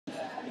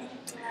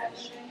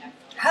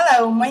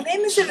Hello, my name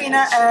is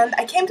Irina and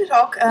I came to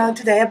talk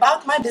today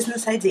about my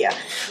business idea.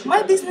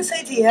 My business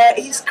idea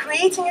is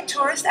creating a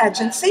tourist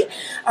agency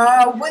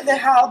with the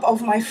help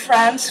of my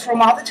friends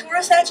from other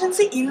tourist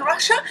agency in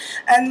Russia,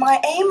 and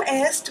my aim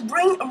is to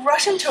bring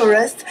Russian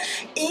tourists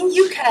in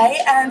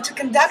UK and to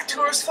conduct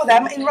tours for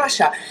them in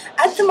Russia.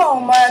 At the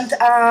moment,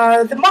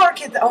 the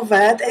market of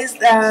it is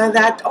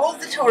that all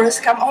the tourists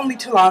come only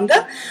to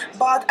London,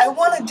 but I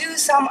want to do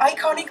some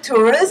iconic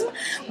tourism,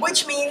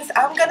 which means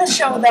I'm going to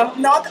show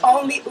them not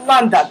only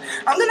London.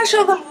 I'm going to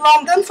show them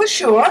London for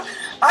sure.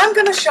 I'm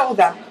going to show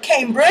them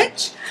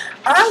Cambridge.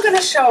 I'm going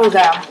to show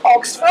them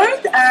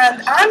Oxford,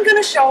 and I'm going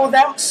to show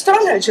them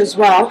Stonehenge as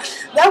well.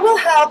 That will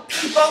help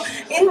people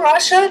in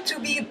Russia to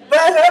be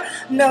better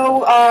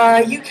know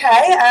UK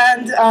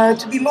and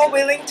to be more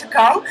willing to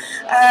come,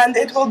 and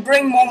it will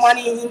bring more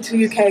money into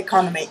UK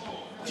economy.